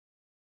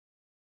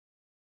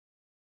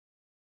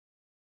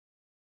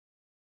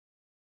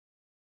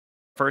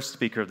First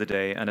speaker of the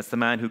day, and it's the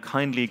man who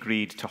kindly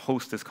agreed to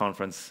host this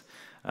conference.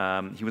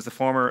 He was the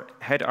former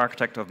head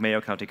architect of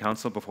Mayo County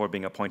Council before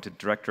being appointed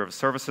Director of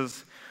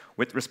Services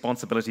with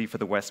responsibility for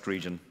the West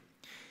region.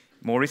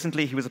 More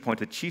recently, he was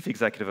appointed Chief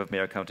Executive of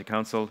Mayo County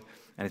Council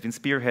and has been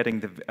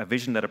spearheading a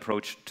vision-led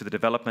approach to the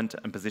development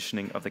and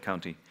positioning of the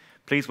county.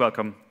 Please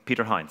welcome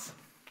Peter Hynes.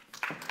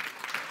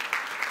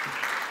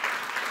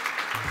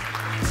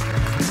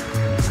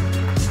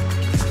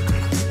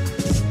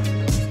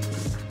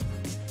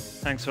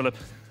 Thanks, Philip.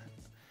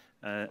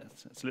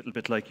 It's a little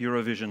bit like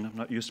Eurovision. I'm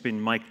not used to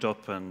being mic'd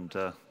up and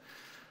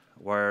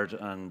wired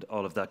and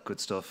all of that good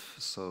stuff,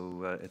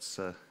 so it's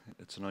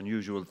an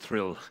unusual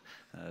thrill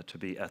to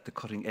be at the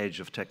cutting edge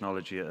of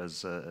technology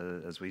as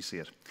we see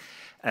it.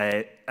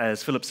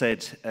 As Philip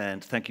said,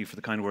 and thank you for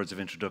the kind words of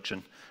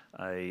introduction,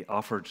 I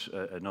offered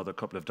another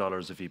couple of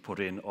dollars if he put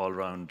in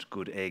all-round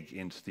good egg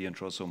into the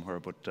intro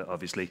somewhere, but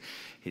obviously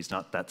he's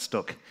not that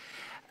stuck.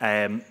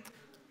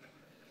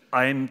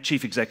 I'm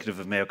Chief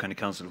Executive of Mayo County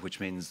Council, which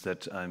means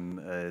that I'm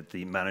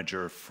the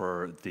manager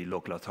for the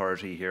local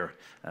authority here,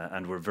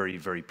 and we're very,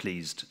 very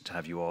pleased to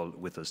have you all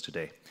with us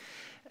today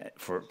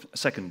for a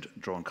second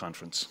drone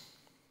conference.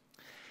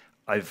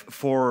 I've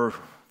four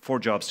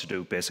jobs to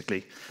do,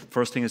 basically.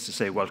 First thing is to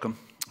say welcome,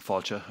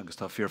 Fáilte, agus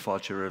tá fíor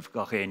Fáilte of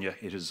Gachéine.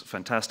 It is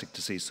fantastic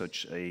to see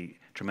such a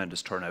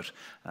tremendous turnout,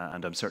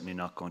 and I'm certainly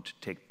not going to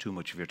take too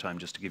much of your time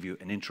just to give you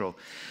an intro.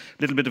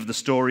 A little bit of the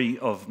story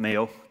of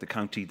Mayo, the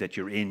county that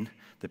you're in.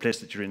 The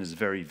place that you're in is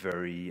very,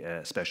 very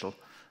special,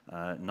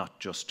 not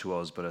just to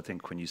us, but I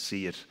think when you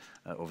see it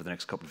over the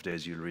next couple of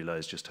days, you'll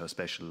realize just how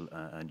special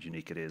and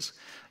unique it is.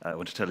 I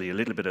want to tell you a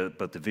little bit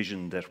about the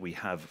vision that we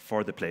have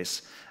for the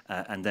place,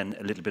 and then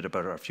a little bit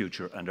about our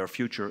future. And our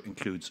future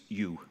includes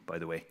you, by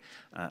the way.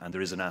 And there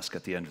is an ask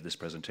at the end of this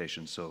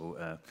presentation,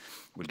 so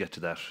we'll get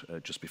to that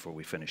just before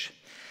we finish.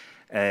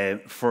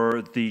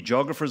 For the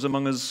geographers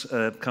among us,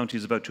 county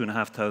is about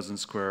 2,500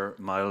 square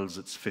miles.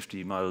 It's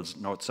 50 miles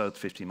north-south,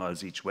 50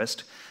 miles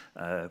east-west.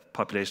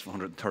 Population of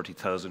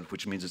 130,000,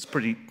 which means it's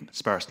pretty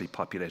sparsely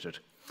populated.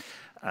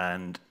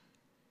 And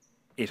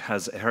it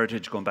has a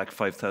heritage going back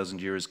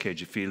 5,000 years.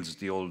 KG Fields is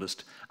the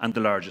oldest and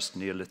the largest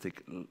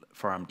Neolithic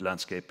farmed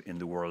landscape in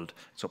the world.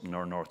 It's up on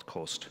our north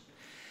coast.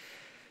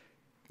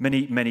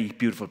 Many, many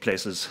beautiful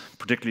places,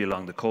 particularly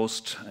along the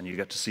coast, and you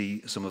get to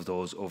see some of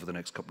those over the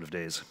next couple of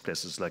days.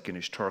 Places like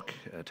Inishturk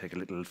take a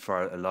little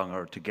far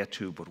longer to get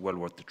to, but well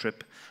worth the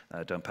trip.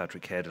 Down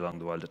Patrick Head along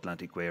the Wild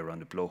Atlantic Way around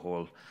the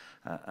Blowhole,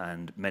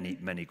 and many,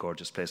 many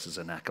gorgeous places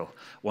in Achill.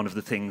 One of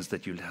the things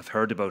that you'll have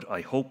heard about, I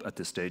hope, at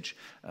this stage,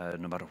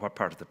 no matter what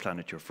part of the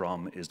planet you're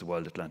from, is the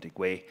Wild Atlantic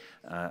Way,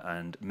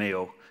 and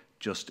Mayo.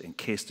 Just in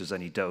case there's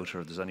any doubt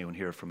or there's anyone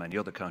here from any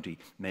other county,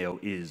 Mayo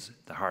is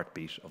the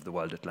heartbeat of the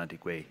Wild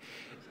Atlantic Way.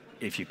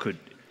 If you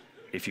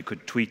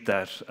could tweet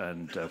that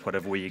and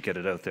whatever way you get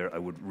it out there, I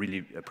would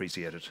really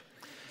appreciate it.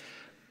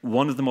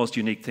 One of the most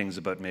unique things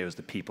about Mayo is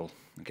the people,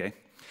 okay?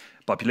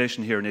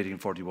 Population here in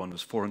 1841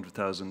 was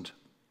 400,000.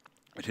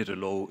 It hit a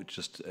low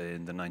just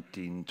in the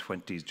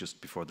 1920s,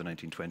 just before the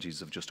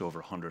 1920s, of just over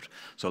 100.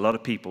 So a lot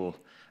of people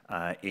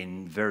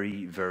in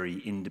very, very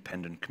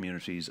independent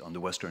communities on the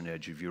western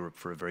edge of Europe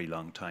for a very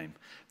long time.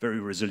 Very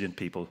resilient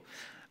people.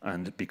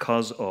 And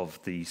because of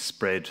the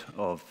spread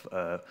of,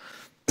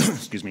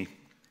 excuse me,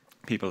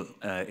 people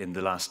in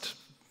the last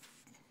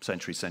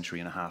century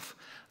and a half,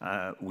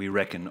 we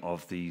reckon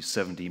of the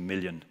 70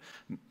 million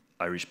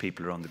Irish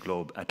people around the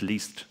globe, at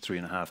least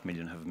 3.5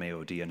 million have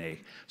Mayo DNA.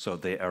 So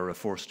they are a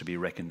force to be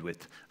reckoned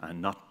with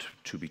and not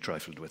to be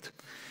trifled with.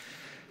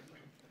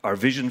 Our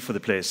vision for the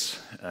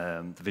place,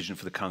 the vision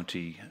for the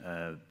county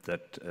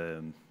that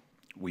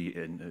we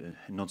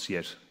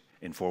enunciate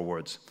in 4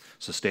 words: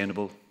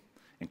 sustainable,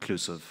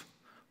 inclusive,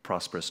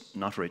 prosperous,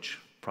 not rich,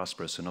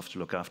 prosperous enough to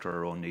look after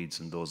our own needs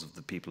and those of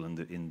the people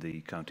in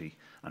the county,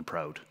 and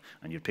proud.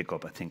 And you'll pick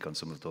up, I think, on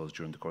some of those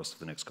during the course of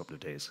the next couple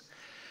of days.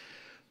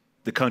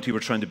 The county we're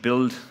trying to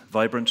build,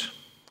 vibrant,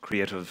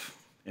 creative,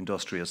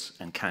 industrious,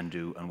 and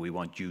can-do, and we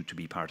want you to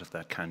be part of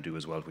that can-do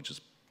as well, which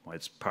is why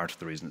it's part of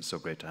the reason it's so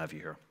great to have you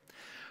here.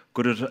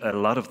 Good at a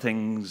lot of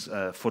things,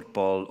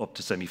 football up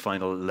to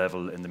semi-final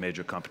level in the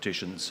major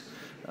competitions.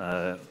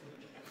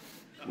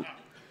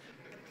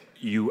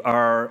 You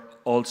are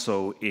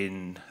also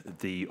in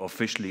the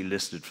officially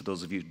listed, for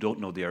those of you who don't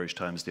know the Irish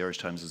Times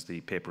is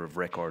the paper of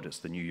record. It's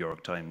the New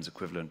York Times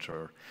equivalent,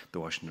 or the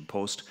Washington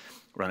Post.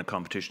 Ran a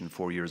competition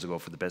 4 years ago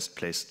for the best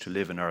place to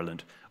live in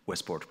Ireland.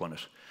 Westport won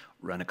it.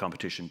 Ran a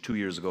competition 2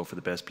 years ago for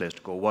the best place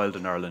to go wild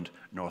in Ireland.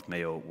 North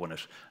Mayo won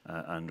it.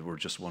 And we're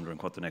just wondering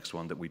what the next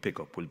one that we pick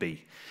up will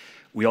be.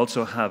 We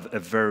also have a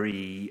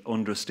very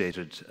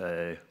understated,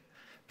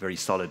 very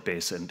solid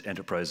base in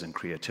enterprise and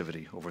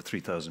creativity, over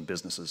 3,000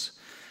 businesses.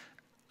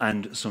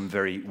 And some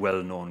very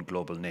well-known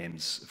global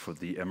names. For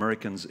the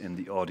Americans in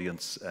the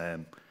audience,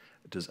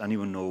 does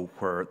anyone know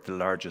where the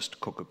largest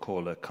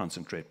Coca-Cola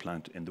concentrate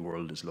plant in the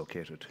world is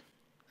located?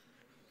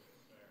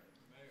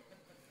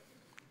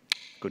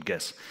 Good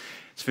guess.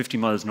 It's 50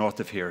 miles north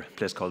of here, a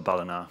place called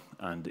Ballina,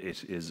 and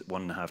it is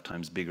 1.5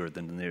 times bigger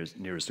than the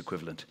nearest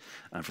equivalent.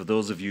 And for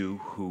those of you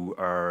who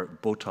are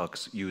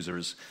Botox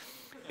users,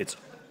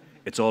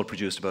 it's all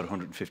produced about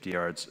 150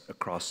 yards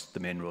across the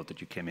main road that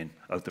you came in,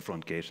 out the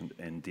front gate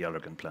in the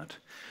Allergan plant.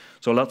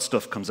 So a lot of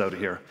stuff comes out of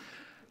here.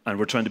 And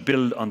we're trying to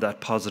build on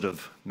that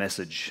positive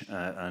message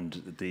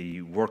and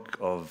the work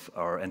of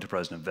our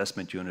Enterprise and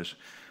Investment Unit,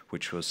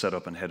 which was set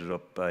up and headed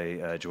up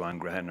by Joanne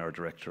Grahan, our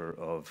Director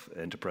of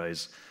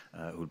Enterprise,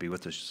 who will be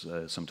with us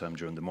sometime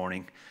during the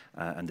morning.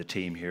 And the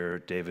team here,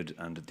 David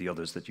and the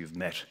others that you've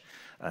met,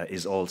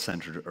 is all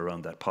centered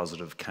around that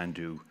positive,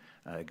 can-do,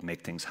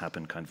 make things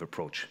happen kind of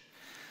approach.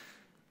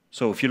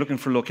 So if you're looking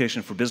for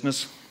location for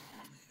business,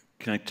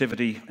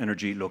 connectivity,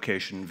 energy,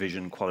 location,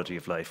 vision, quality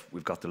of life,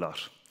 we've got the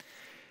lot.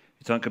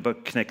 You talk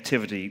about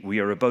connectivity, we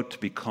are about to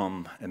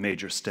become a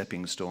major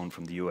stepping stone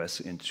from the US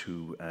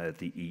into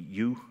the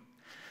EU.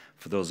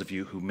 For those of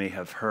you who may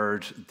have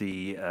heard,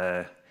 the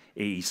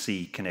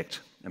AEC Connect,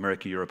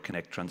 America-Europe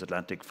Connect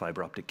transatlantic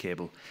fiber optic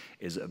cable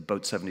is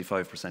about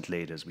 75%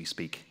 laid as we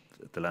speak.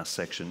 The last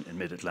section in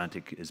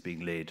mid-Atlantic is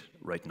being laid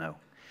right now.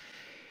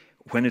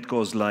 When it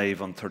goes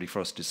live on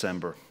 31st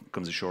December, it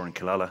comes ashore in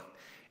Killala,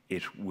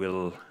 it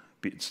will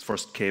be its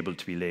first cable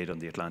to be laid on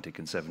the Atlantic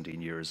in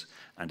 17 years,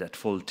 and at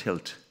full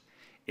tilt,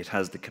 it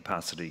has the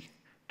capacity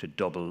to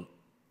double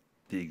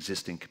the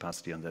existing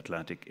capacity on the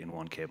Atlantic in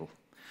one cable.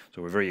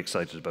 So we're very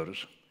excited about it.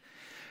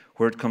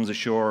 Where it comes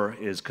ashore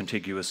is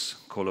contiguous,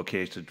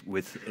 co-located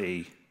with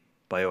a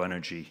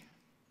bioenergy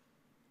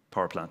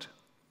power plant.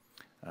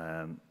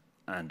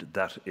 And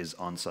that is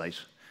on site,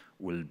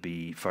 will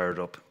be fired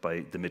up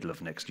by the middle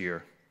of next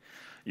year.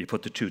 You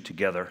put the two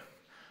together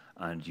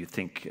and you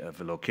think of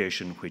a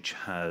location which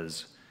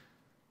has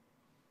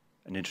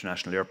an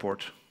international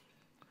airport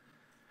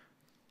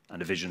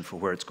and a vision for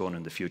where it's going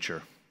in the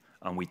future.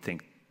 And we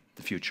think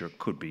the future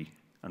could be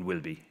and will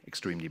be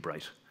extremely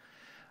bright.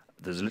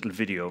 There's a little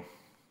video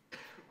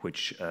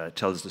which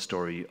tells the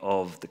story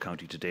of the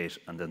county to date,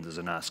 and then there's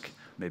an ask.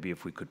 Maybe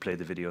if we could play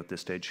the video at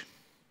this stage.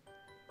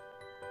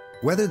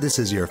 Whether this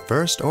is your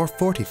first or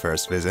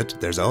 41st visit,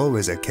 there's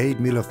always a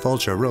Céad Míle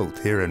Fáilte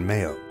Roth here in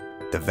Mayo,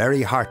 the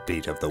very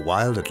heartbeat of the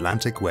wild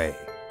Atlantic Way.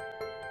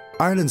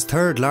 Ireland's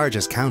third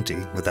largest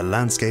county, with a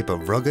landscape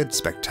of rugged,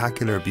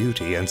 spectacular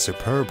beauty and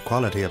superb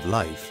quality of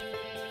life,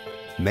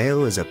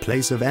 Mayo is a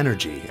place of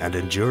energy and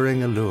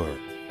enduring allure.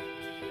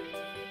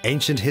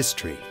 Ancient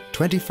history,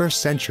 21st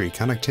century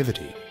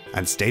connectivity,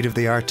 and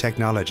state-of-the-art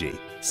technology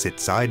sit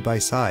side by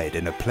side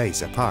in a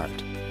place apart,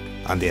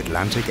 on the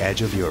Atlantic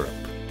edge of Europe.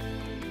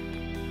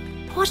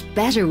 What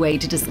better way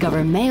to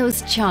discover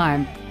Mayo's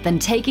charm than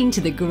taking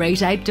to the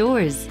great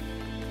outdoors?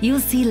 You'll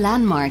see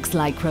landmarks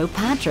like Croagh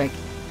Patrick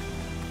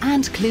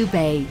and Clew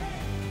Bay,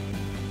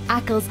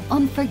 Achill's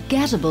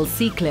unforgettable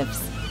sea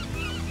cliffs,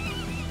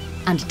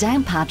 and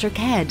Downpatrick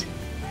Head,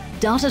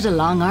 dotted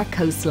along our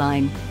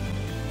coastline,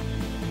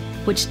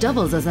 which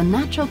doubles as a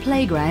natural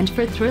playground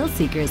for thrill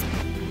seekers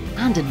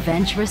and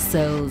adventurous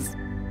souls.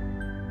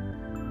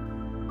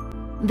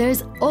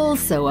 There's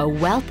also a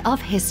wealth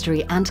of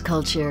history and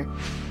culture.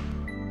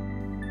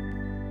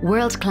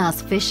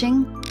 World-class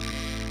fishing,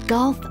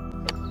 golf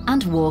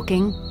and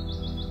walking,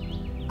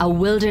 a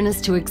wilderness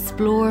to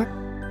explore,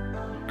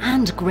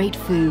 and great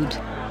food,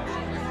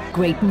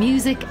 great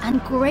music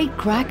and great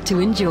crack to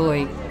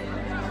enjoy.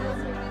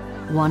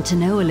 Want to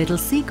know a little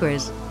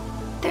secret?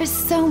 There's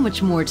so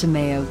much more to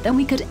Mayo than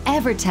we could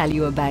ever tell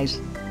you about.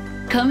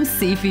 Come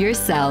see for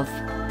yourself.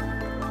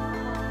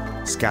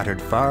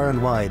 Scattered far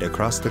and wide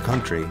across the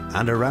country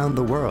and around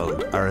the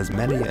world are as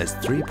many as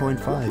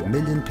 3.5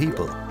 million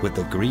people with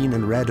the green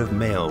and red of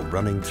Mayo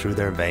running through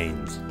their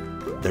veins.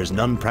 There's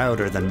none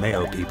prouder than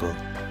Mayo people,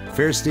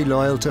 fiercely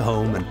loyal to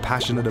home and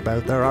passionate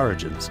about their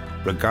origins,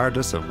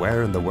 regardless of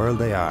where in the world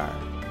they are.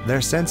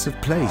 Their sense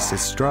of place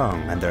is strong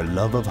and their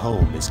love of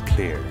home is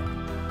clear.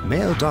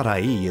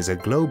 Mayo.ie is a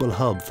global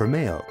hub for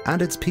Mayo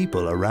and its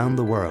people around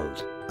the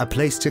world. A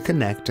place to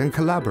connect and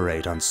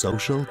collaborate on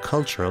social,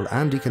 cultural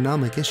and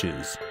economic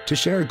issues, to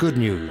share good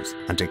news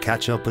and to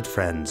catch up with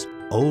friends,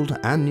 old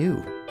and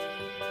new.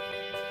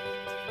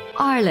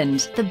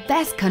 Ireland, the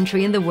best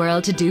country in the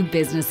world to do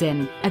business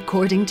in,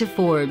 according to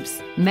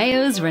Forbes.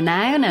 Mayo's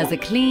renown as a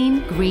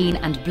clean, green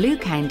and blue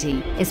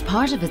county is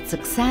part of its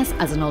success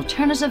as an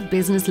alternative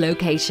business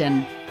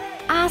location.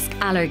 Ask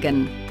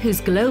Allergan, whose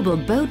global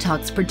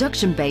Botox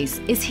production base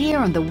is here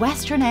on the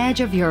western edge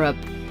of Europe.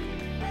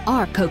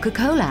 Or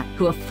Coca-Cola,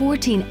 who have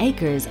 14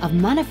 acres of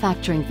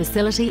manufacturing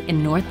facility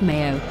in North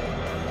Mayo.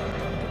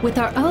 With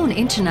our own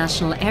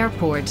international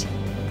airport,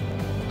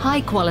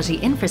 high-quality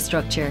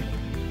infrastructure,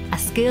 a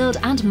skilled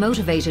and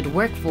motivated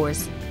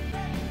workforce,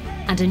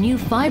 and a new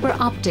fibre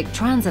optic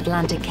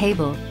transatlantic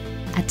cable,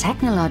 a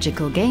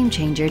technological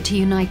game-changer to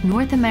unite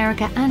North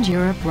America and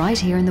Europe right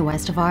here in the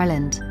west of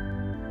Ireland.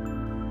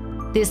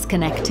 This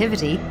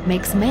connectivity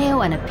makes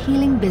Mayo an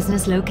appealing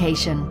business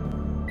location.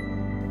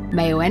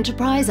 Mayo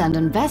Enterprise and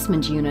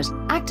Investment Unit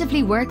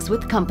actively works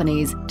with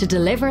companies to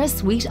deliver a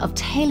suite of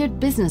tailored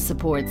business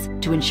supports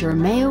to ensure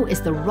Mayo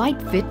is the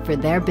right fit for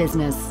their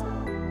business.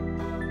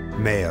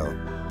 Mayo,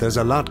 There's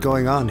a lot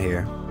going on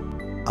here.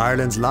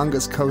 Ireland's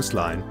longest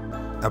coastline,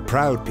 a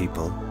proud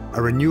people,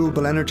 a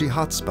renewable energy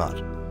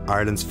hotspot,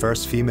 Ireland's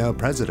first female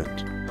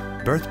president,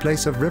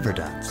 birthplace of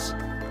Riverdance.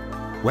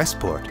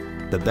 Westport,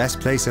 the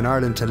best place in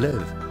Ireland to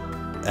live.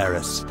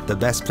 Erris, the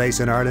best place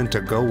in Ireland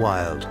to go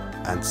wild,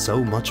 and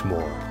so much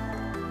more.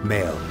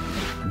 Mayo,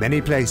 many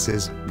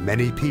places,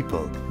 many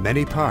people,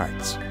 many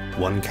parts,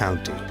 one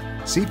county.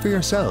 See for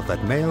yourself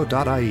at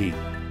mayo.ie.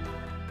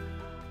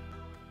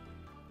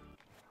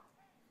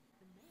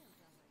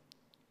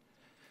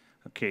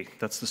 Okay,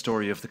 that's the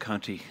story of the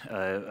county.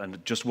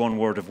 And just one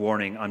word of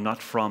warning, I'm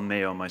not from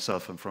Mayo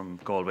myself, I'm from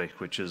Galway,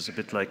 which is a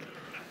bit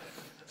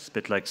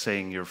like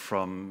saying you're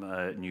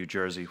from New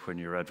Jersey when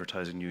you're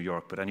advertising New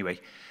York. But anyway,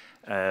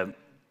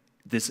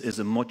 this is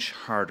a much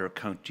harder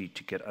county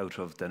to get out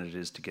of than it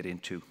is to get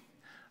into.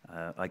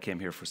 I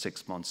came here for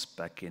 6 months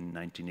back in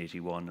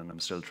 1981, and I'm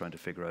still trying to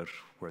figure out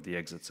where the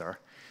exits are.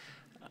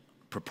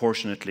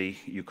 Proportionately,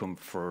 you come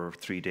for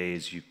 3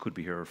 days, you could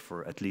be here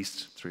for at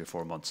least 3 or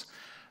 4 months.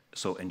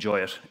 So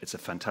enjoy it. It's a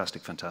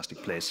fantastic,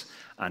 fantastic place.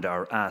 And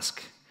our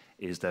ask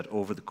is that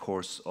over the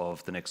course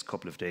of the next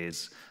couple of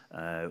days,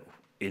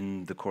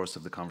 in the course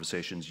of the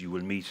conversations, you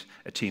will meet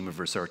a team of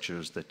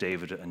researchers that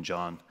David and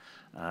John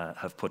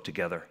have put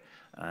together.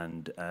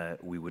 And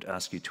we would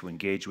ask you to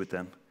engage with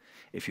them.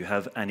 If you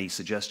have any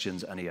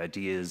suggestions, any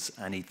ideas,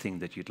 anything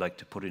that you'd like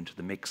to put into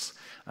the mix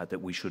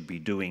that we should be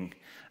doing,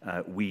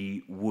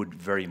 we would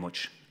very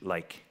much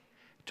like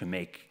to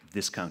make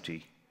this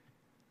county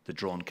the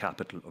drone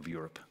capital of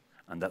Europe.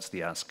 And that's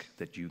the ask,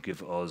 that you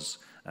give us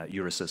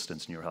your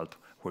assistance and your help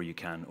where you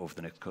can over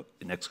the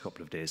next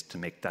couple of days to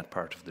make that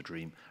part of the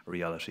dream a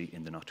reality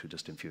in the not too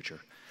distant future.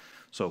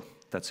 So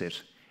that's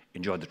it.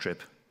 Enjoy the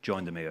trip.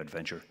 Join the Mayo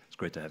adventure. It's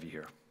great to have you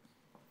here.